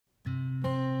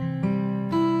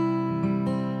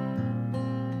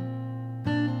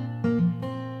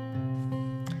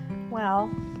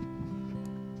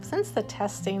since the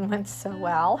testing went so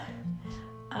well,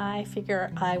 I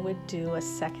figure I would do a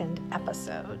second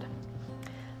episode.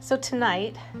 So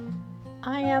tonight,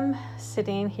 I am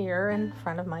sitting here in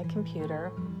front of my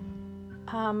computer,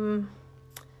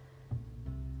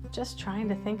 just trying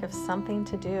to think of something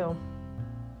to do.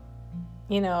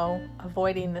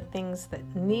 Avoiding the things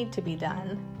that need to be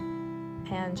done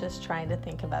and just trying to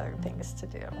think of other things to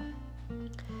do.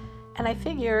 And I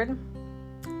figured,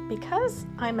 because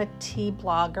I'm a tea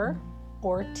blogger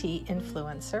or tea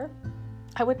influencer,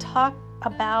 I would talk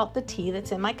about the tea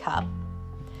that's in my cup,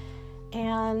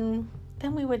 and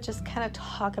then we would just kind of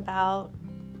talk about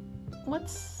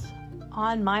what's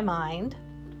on my mind,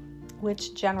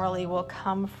 which generally will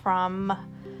come from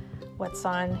what's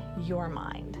on your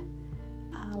mind.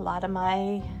 A lot of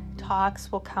my talks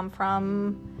will come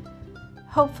from,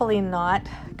 hopefully not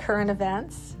current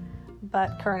events,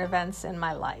 but current events in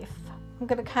my life. I'm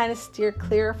going to kind of steer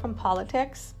clear from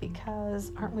politics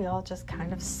because aren't we all just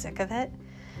kind of sick of it?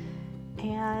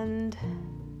 And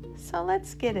so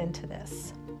let's get into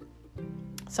this.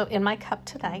 So in my cup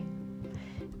tonight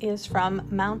is from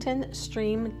Mountain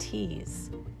Stream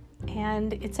Teas,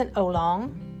 and it's an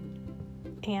oolong.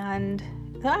 And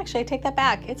no, actually, I take that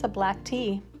back. It's a black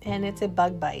tea, and it's a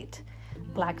bug bite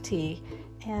black tea.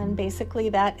 And basically,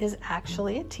 that is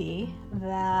actually a tea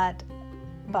that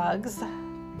bugs,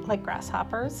 like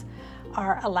grasshoppers,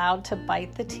 are allowed to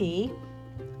bite the tea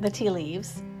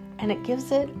leaves, and it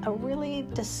gives it a really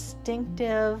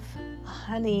distinctive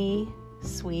honey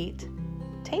sweet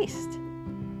taste.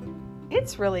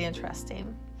 It's really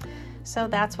interesting. So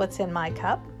that's what's in my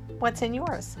cup. What's in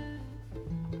yours?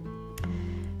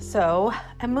 So,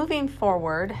 and moving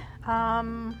forward,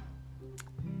 I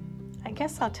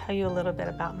guess I'll tell you a little bit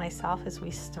about myself as we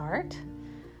start.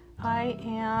 I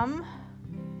am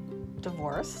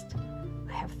divorced.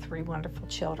 I have 3 wonderful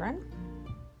children.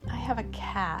 I have a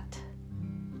cat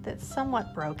that's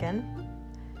somewhat broken.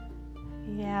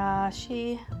 Yeah,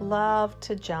 she loved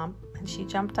to jump, and she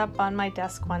jumped up on my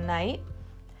desk one night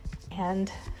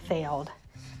and failed.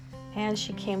 And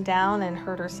she came down and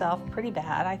hurt herself pretty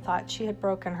bad. I thought she had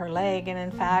broken her leg, and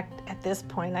in fact, at this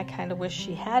point, I kind of wish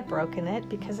she had broken it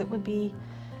because it would be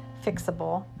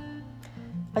fixable.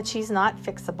 But she's not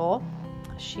fixable.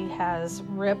 She has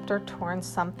ripped or torn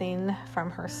something from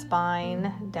her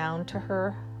spine down to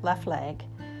her left leg.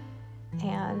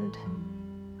 And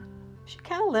she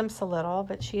kind of limps a little,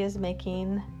 but she is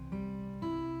making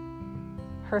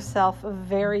herself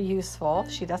very useful.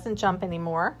 She doesn't jump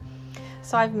anymore.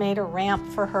 So I've made a ramp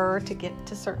for her to get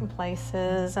to certain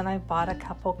places, and I bought a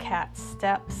couple cat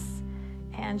steps,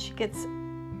 and she gets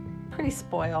pretty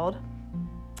spoiled,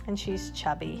 and she's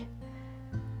chubby.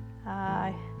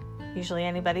 Usually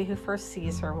anybody who first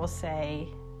sees her will say,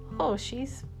 "Oh,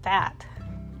 she's fat."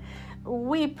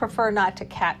 We prefer not to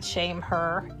cat shame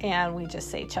her, and we just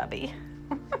say chubby.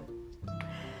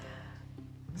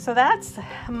 So that's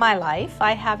my life.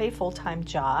 I have a full-time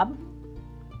job.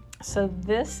 So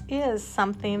this is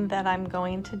something that I'm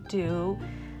going to do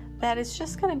that is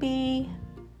just going to be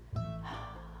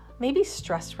maybe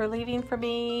stress relieving for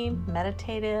me,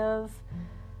 meditative,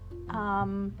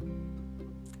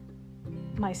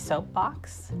 my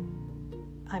soapbox.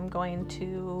 I'm going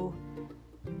to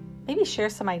maybe share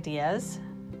some ideas,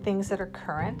 things that are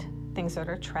current, things that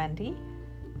are trendy,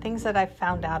 things that I've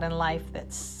found out in life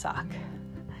that suck.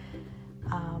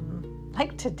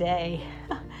 Like today.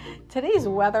 Today's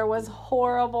weather was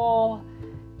horrible.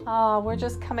 We're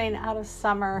just coming out of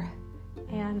summer,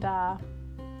 and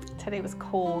today was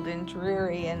cold and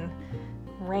dreary and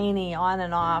rainy on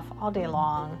and off all day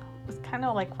long. It was kind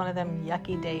of like one of them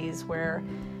yucky days where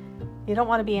you don't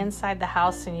want to be inside the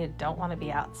house and you don't want to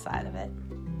be outside of it.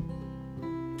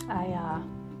 I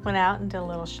went out and did a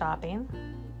little shopping,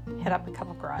 hit up a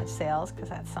couple garage sales because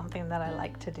that's something that I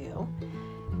like to do.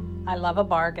 I love a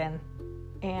bargain,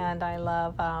 and I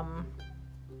love,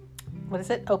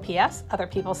 OPS, other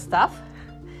people's stuff.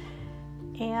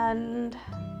 And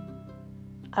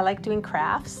I like doing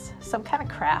crafts, so I'm kind of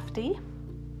crafty.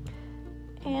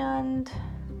 And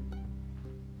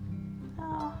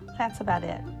that's about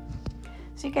it.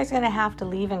 So you guys are going to have to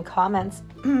leave in comments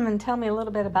and tell me a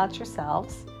little bit about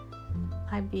yourselves.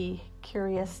 I'd be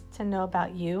curious to know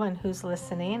about you and who's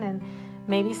listening, and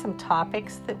maybe some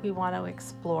topics that we want to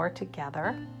explore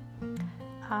together.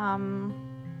 I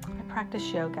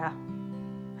practice yoga.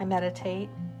 I meditate.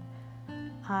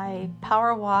 I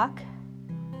power walk.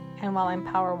 And while I'm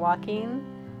power walking,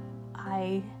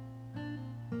 I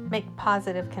make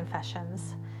positive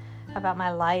confessions about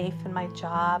my life and my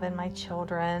job and my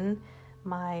children,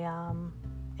 my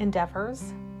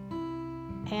endeavors.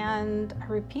 And I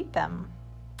repeat them.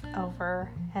 over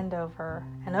and over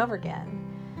and over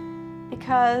again.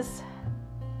 Because,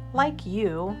 like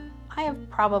you, I have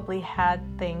probably had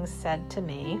things said to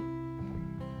me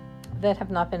that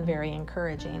have not been very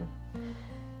encouraging.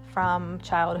 From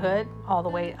childhood all the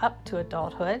way up to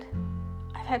adulthood,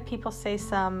 I've had people say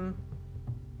some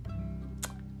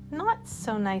not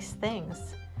so nice things.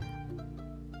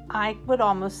 I would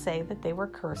almost say that they were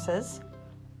curses,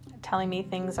 telling me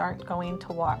things aren't going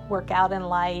to work out in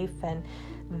life, and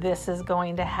this is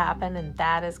going to happen and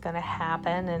that is going to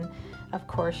happen. And of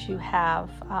course you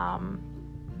have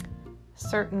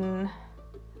certain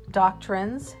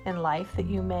doctrines in life that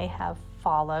you may have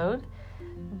followed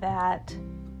that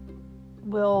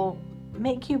will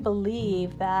make you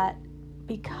believe that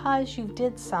because you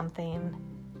did something,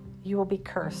 you will be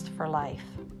cursed for life.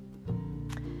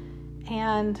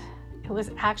 And it was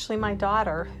actually my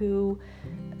daughter who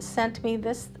sent me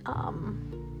this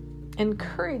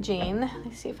encouraging, let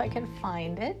me see if I can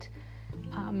find it,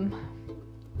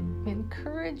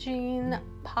 encouraging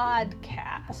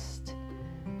podcast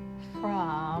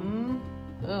from,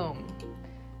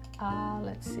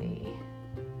 let's see,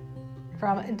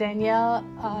 from Danielle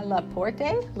Laporte,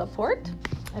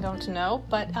 I don't know,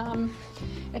 but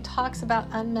it talks about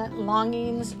unmet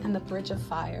longings and the bridge of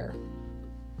fire.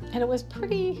 And it was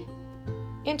pretty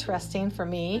interesting for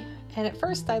me. And at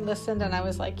first I listened and I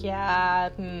was like,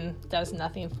 does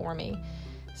nothing for me.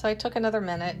 So I took another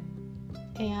minute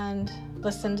and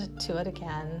listened to it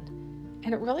again.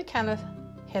 And it really kind of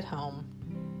hit home.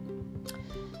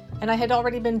 And I had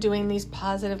already been doing these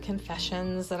positive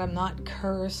confessions that I'm not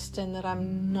cursed and that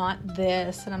I'm not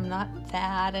this and I'm not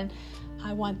that. And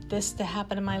I want this to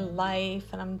happen in my life,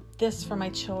 and I'm this for my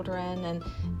children. And,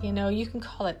 you can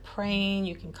call it praying,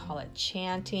 you can call it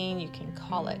chanting, you can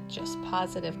call it just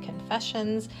positive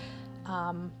confessions.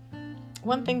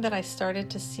 One thing that I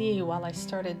started to see while I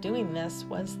started doing this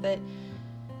was that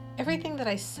everything that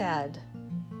I said,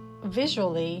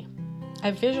 visually, I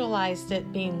visualized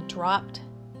it being dropped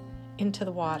into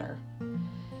the water.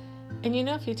 And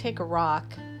if you take a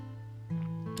rock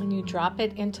and you drop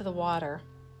it into the water,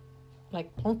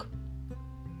 like plunk,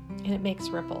 and it makes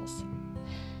ripples.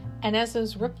 And as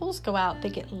those ripples go out, they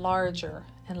get larger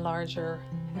and larger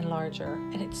and larger,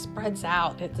 and it spreads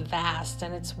out. It's vast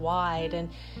and it's wide, and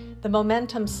the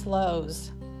momentum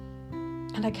slows.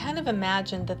 And I kind of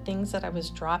imagined the things that I was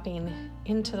dropping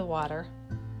into the water,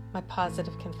 my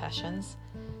positive confessions,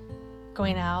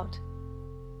 going out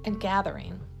and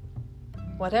gathering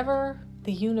whatever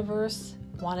the universe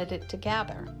wanted it to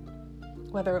gather,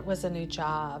 whether it was a new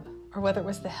job, or whether it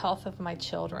was the health of my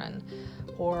children,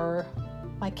 or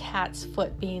my cat's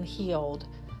foot being healed,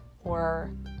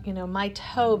 or, my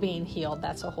toe being healed.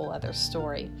 That's a whole other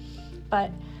story.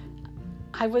 But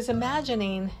I was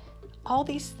imagining all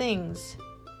these things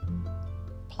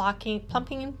plucking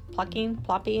plopping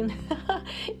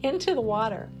into the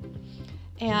water,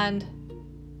 and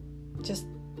just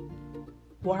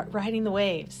riding the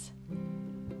waves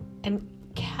and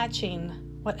catching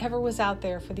whatever was out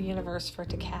there for the universe for it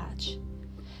to catch.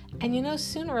 And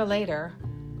sooner or later,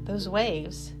 those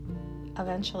waves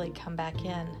eventually come back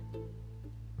in.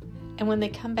 And when they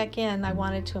come back in, I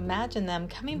wanted to imagine them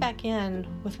coming back in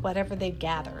with whatever they'd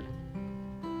gathered.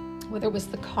 Whether it was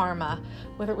the karma,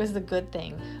 whether it was the good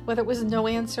thing, whether it was no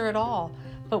answer at all.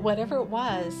 But whatever it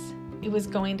was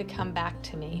going to come back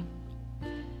to me.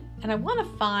 And I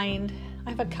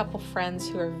have a couple friends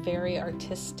who are very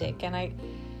artistic, and I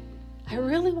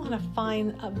really want to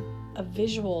find a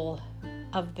visual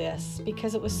of this,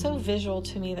 because it was so visual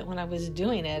to me that when I was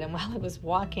doing it and while I was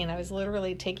walking, I was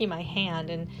literally taking my hand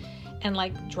and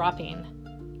like dropping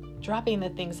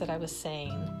the things that I was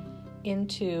saying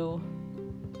into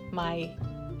my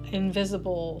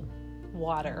invisible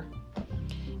water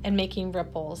and making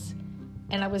ripples.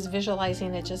 And I was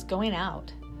visualizing it just going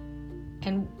out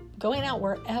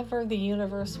wherever the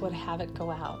universe would have it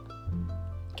go out,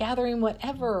 gathering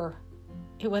whatever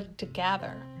it would to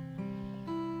gather.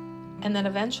 And then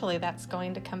eventually that's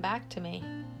going to come back to me.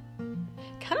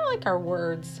 Kind of like our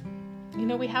words.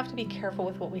 We have to be careful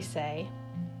with what we say.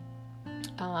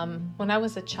 When I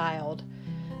was a child,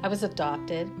 I was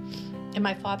adopted, and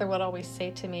my father would always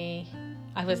say to me,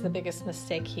 I was the biggest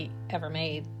mistake he ever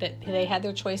made, that they had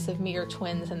their choice of me or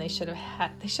twins, and they should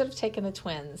have taken the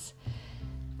twins.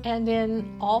 And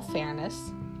in all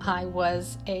fairness, I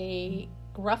was a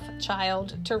rough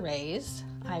child to raise.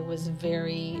 I was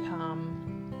very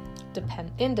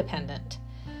independent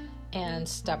and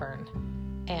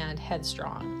stubborn and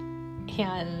headstrong.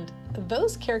 And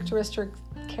those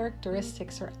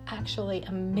characteristics are actually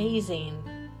amazing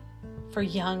for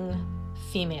young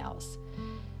females.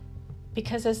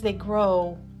 Because as they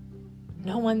grow,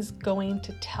 no one's going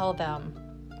to tell them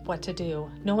what to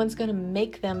do. No one's going to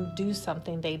make them do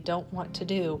something they don't want to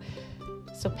do.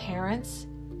 So parents,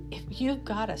 if you've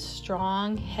got a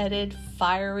strong-headed,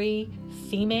 fiery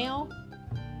female,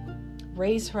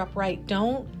 raise her upright.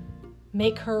 Don't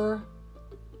make her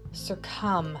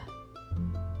succumb,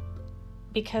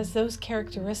 because those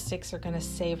characteristics are going to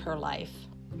save her life.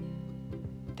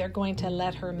 They're going to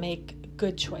let her make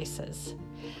good choices,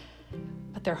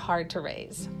 but they're hard to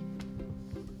raise.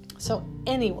 So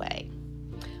anyway,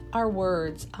 our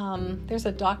words. There's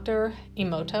a Dr.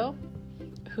 Emoto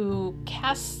who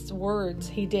casts words.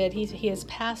 He has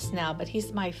passed now, but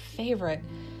he's my favorite.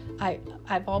 I've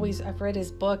read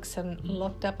his books and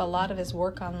looked up a lot of his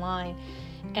work online,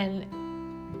 and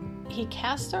he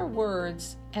cast our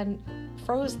words and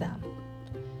froze them.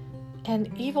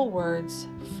 And evil words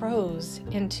froze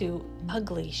into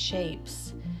ugly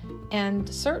shapes, and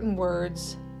certain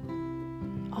words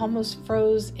almost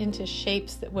froze into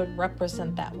shapes that would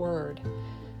represent that word.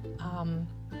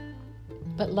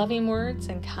 But loving words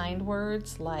and kind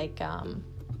words like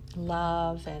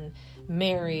love and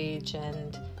marriage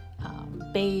and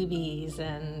babies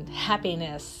and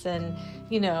happiness and,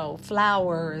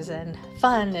 flowers and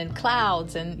fun and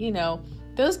clouds and,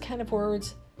 those kind of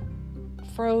words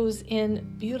froze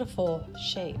in beautiful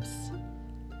shapes.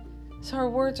 So our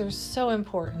words are so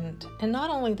important, and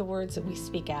not only the words that we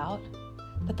speak out,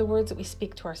 but the words that we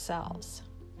speak to ourselves.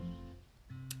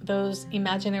 Those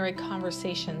imaginary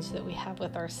conversations that we have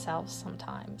with ourselves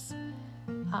sometimes.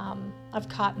 I've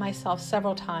caught myself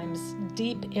several times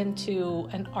deep into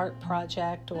an art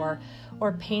project or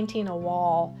painting a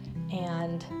wall,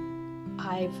 and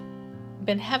I've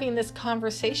been having this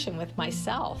conversation with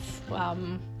myself,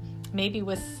 maybe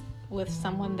with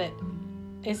someone that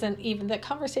isn't even, that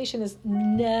conversation is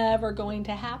never going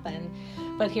to happen,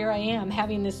 but here I am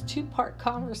having this 2-part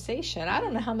conversation. I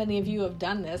don't know how many of you have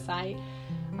done this. I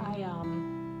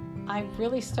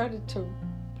really started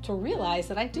to realize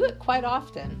that I do it quite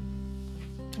often.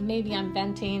 Maybe I'm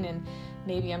venting and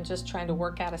maybe I'm just trying to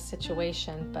work out a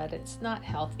situation, but it's not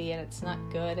healthy and it's not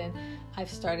good, and I've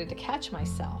started to catch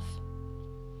myself.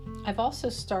 I've also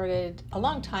started, a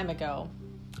long time ago,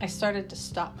 I started to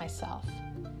stop myself,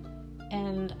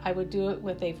 and I would do it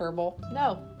with a verbal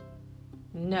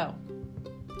no,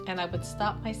 and I would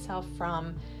stop myself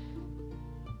from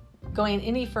going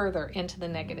any further into the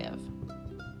negative,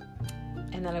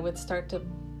 and then I would start to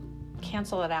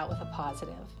cancel it out with a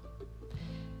positive.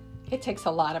 It takes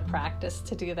a lot of practice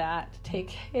to do that.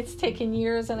 It's taken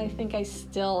years, and I think I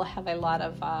still have a lot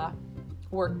of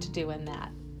work to do in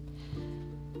that.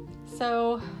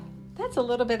 So that's a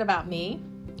little bit about me,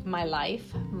 my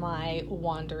life, my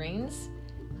wanderings.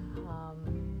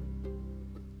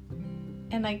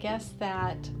 And I guess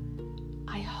that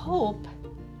I hope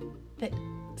that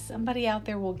somebody out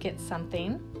there will get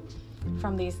something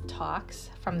from these talks,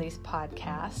 from these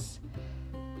podcasts.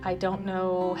 I don't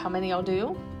know how many I'll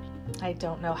do. I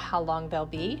don't know how long they'll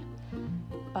be,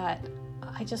 but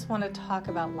I just want to talk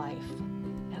about life.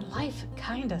 And life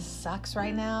kind of sucks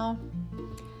right now.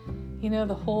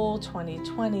 The whole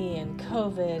 2020 and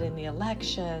COVID and the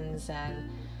elections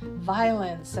and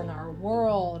violence in our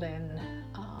world, and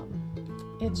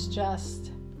it's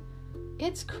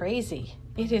crazy.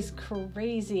 It is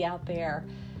crazy out there,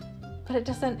 but it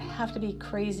doesn't have to be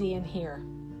crazy in here.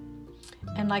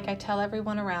 And like I tell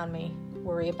everyone around me,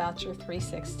 worry about your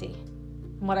 360.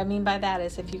 And what I mean by that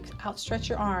is if you outstretch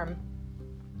your arm,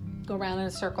 go around in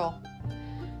a circle,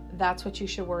 that's what you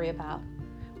should worry about.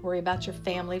 Worry about your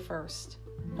family first.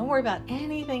 Don't worry about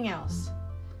anything else.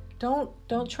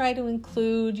 Don't try to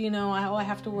include, I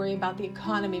have to worry about the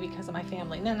economy because of my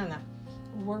family. No.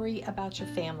 Worry about your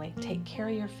family. Take care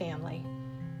of your family.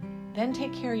 Then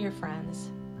take care of your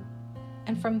friends.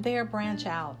 And from there, branch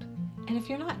out. And if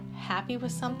you're not happy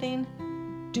with something,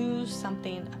 do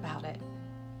something about it.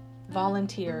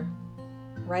 Volunteer.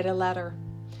 Write a letter.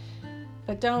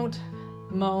 But don't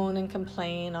moan and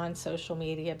complain on social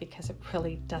media, because it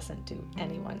really doesn't do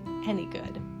anyone any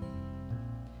good.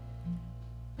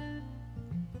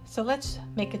 So let's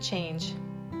make a change.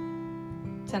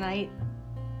 Tonight,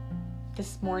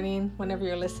 this morning, whenever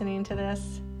you're listening to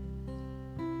this,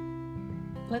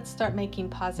 let's start making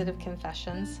positive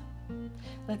confessions.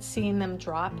 Let's see them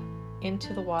drop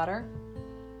into the water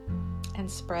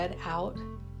and spread out,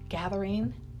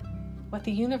 gathering what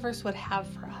the universe would have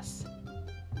for us.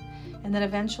 And then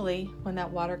eventually, when that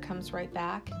water comes right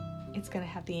back, it's going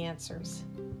to have the answers.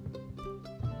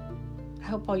 I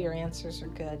hope all your answers are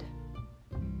good.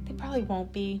 They probably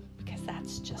won't be, because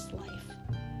that's just life.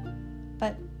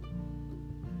 But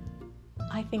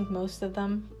I think most of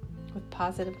them, with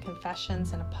positive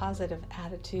confessions and a positive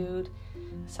attitude,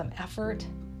 some effort,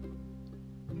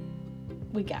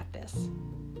 we got this.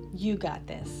 You got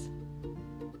this.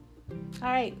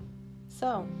 All right,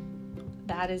 so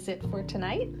that is it for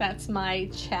tonight. That's my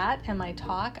chat and my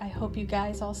talk. I hope you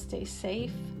guys all stay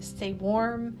safe, stay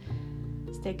warm,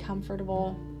 stay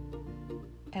comfortable,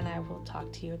 and I will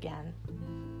talk to you again.